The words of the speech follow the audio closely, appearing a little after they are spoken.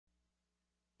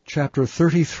Chapter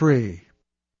 33.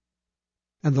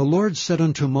 And the Lord said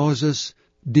unto Moses,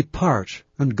 Depart,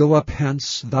 and go up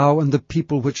hence, thou and the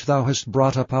people which thou hast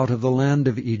brought up out of the land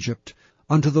of Egypt,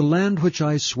 unto the land which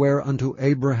I swear unto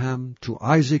Abraham, to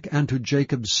Isaac, and to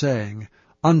Jacob, saying,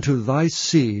 Unto thy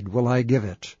seed will I give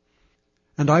it.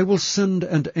 And I will send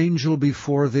an angel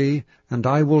before thee, and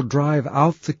I will drive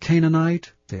out the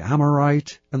Canaanite, the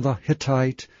Amorite, and the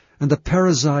Hittite, and the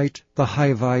Perizzite, the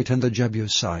Hivite, and the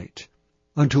Jebusite,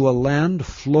 unto a land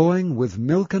flowing with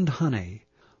milk and honey.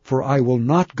 For I will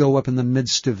not go up in the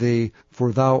midst of thee,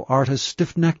 for thou art a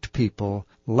stiff-necked people,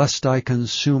 lest I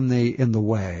consume thee in the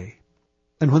way.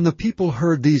 And when the people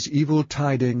heard these evil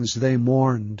tidings, they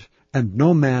mourned, and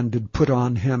no man did put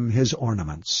on him his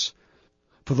ornaments.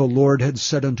 For the Lord had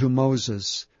said unto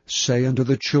Moses, Say unto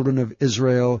the children of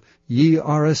Israel, Ye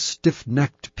are a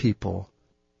stiff-necked people.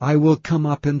 I will come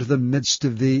up into the midst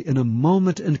of thee in a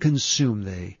moment and consume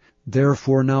thee.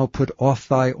 Therefore now put off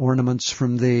thy ornaments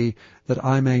from thee, that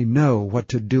I may know what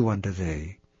to do unto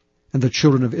thee. And the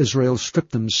children of Israel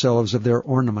stripped themselves of their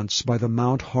ornaments by the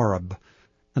Mount Horeb.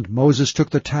 And Moses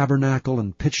took the tabernacle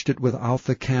and pitched it without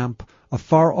the camp,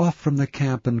 afar off from the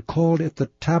camp, and called it the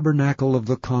tabernacle of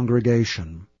the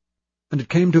congregation. And it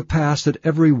came to pass that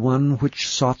every one which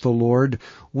sought the Lord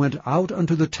went out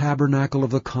unto the tabernacle of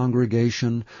the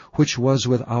congregation, which was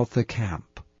without the camp.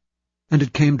 And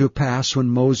it came to pass, when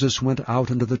Moses went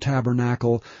out into the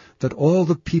tabernacle, that all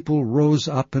the people rose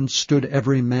up and stood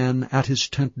every man at his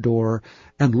tent door,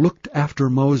 and looked after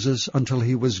Moses until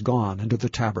he was gone into the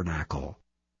tabernacle.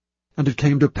 And it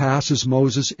came to pass, as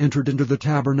Moses entered into the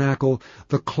tabernacle,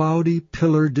 the cloudy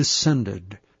pillar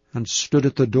descended, and stood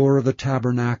at the door of the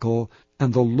tabernacle,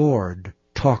 and the Lord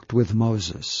talked with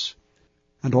Moses.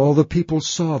 And all the people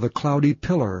saw the cloudy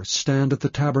pillar stand at the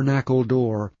tabernacle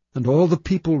door, and all the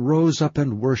people rose up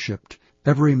and worshipped,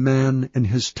 every man in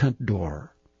his tent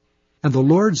door. And the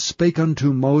Lord spake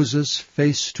unto Moses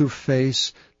face to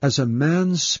face, as a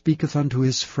man speaketh unto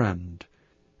his friend.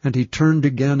 And he turned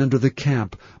again into the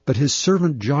camp, but his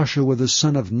servant Joshua the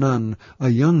son of Nun, a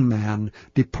young man,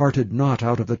 departed not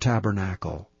out of the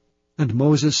tabernacle. And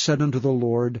Moses said unto the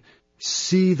Lord,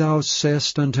 See, thou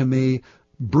sayest unto me,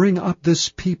 Bring up this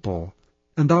people,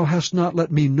 and thou hast not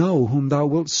let me know whom thou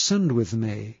wilt send with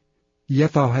me.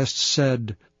 Yet thou hast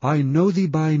said, I know thee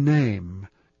by name,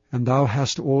 and thou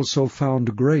hast also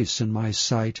found grace in my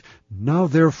sight. Now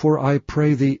therefore I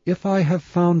pray thee, if I have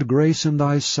found grace in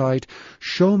thy sight,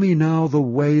 show me now the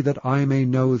way that I may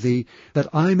know thee, that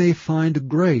I may find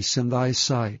grace in thy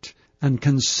sight, and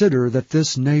consider that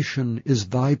this nation is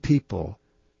thy people.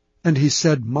 And he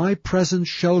said, My presence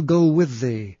shall go with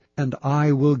thee, and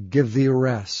I will give thee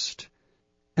rest.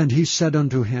 And he said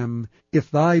unto him, If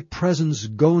thy presence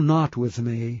go not with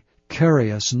me,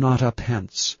 carry us not up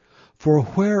hence. For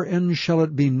wherein shall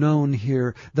it be known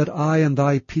here that I and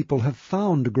thy people have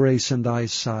found grace in thy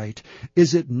sight?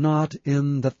 Is it not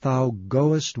in that thou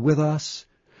goest with us?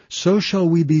 So shall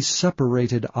we be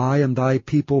separated, I and thy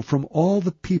people, from all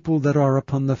the people that are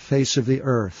upon the face of the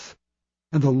earth.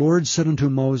 And the Lord said unto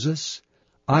Moses,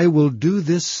 I will do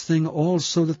this thing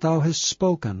also that thou hast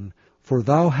spoken, for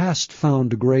thou hast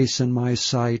found grace in my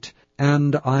sight,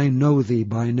 and I know thee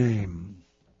by name.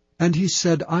 And he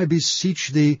said, I beseech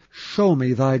thee, show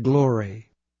me thy glory.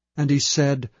 And he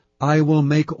said, I will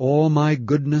make all my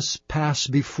goodness pass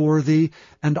before thee,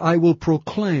 and I will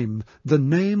proclaim the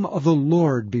name of the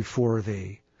Lord before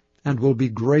thee, and will be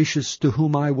gracious to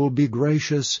whom I will be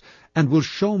gracious, and will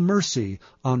show mercy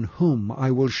on whom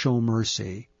I will show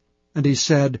mercy. And he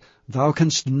said, Thou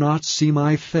canst not see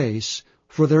my face,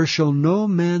 for there shall no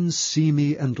man see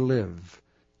me and live.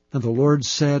 And the Lord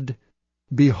said,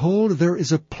 Behold, there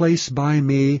is a place by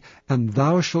me, and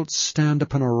thou shalt stand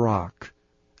upon a rock.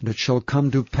 And it shall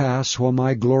come to pass, while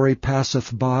my glory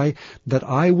passeth by, that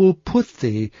I will put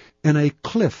thee in a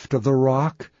cleft of the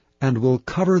rock, and will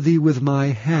cover thee with my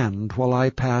hand while I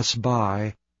pass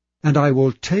by. And I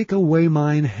will take away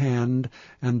mine hand,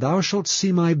 and thou shalt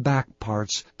see my back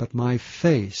parts, but my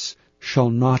face shall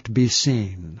not be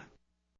seen.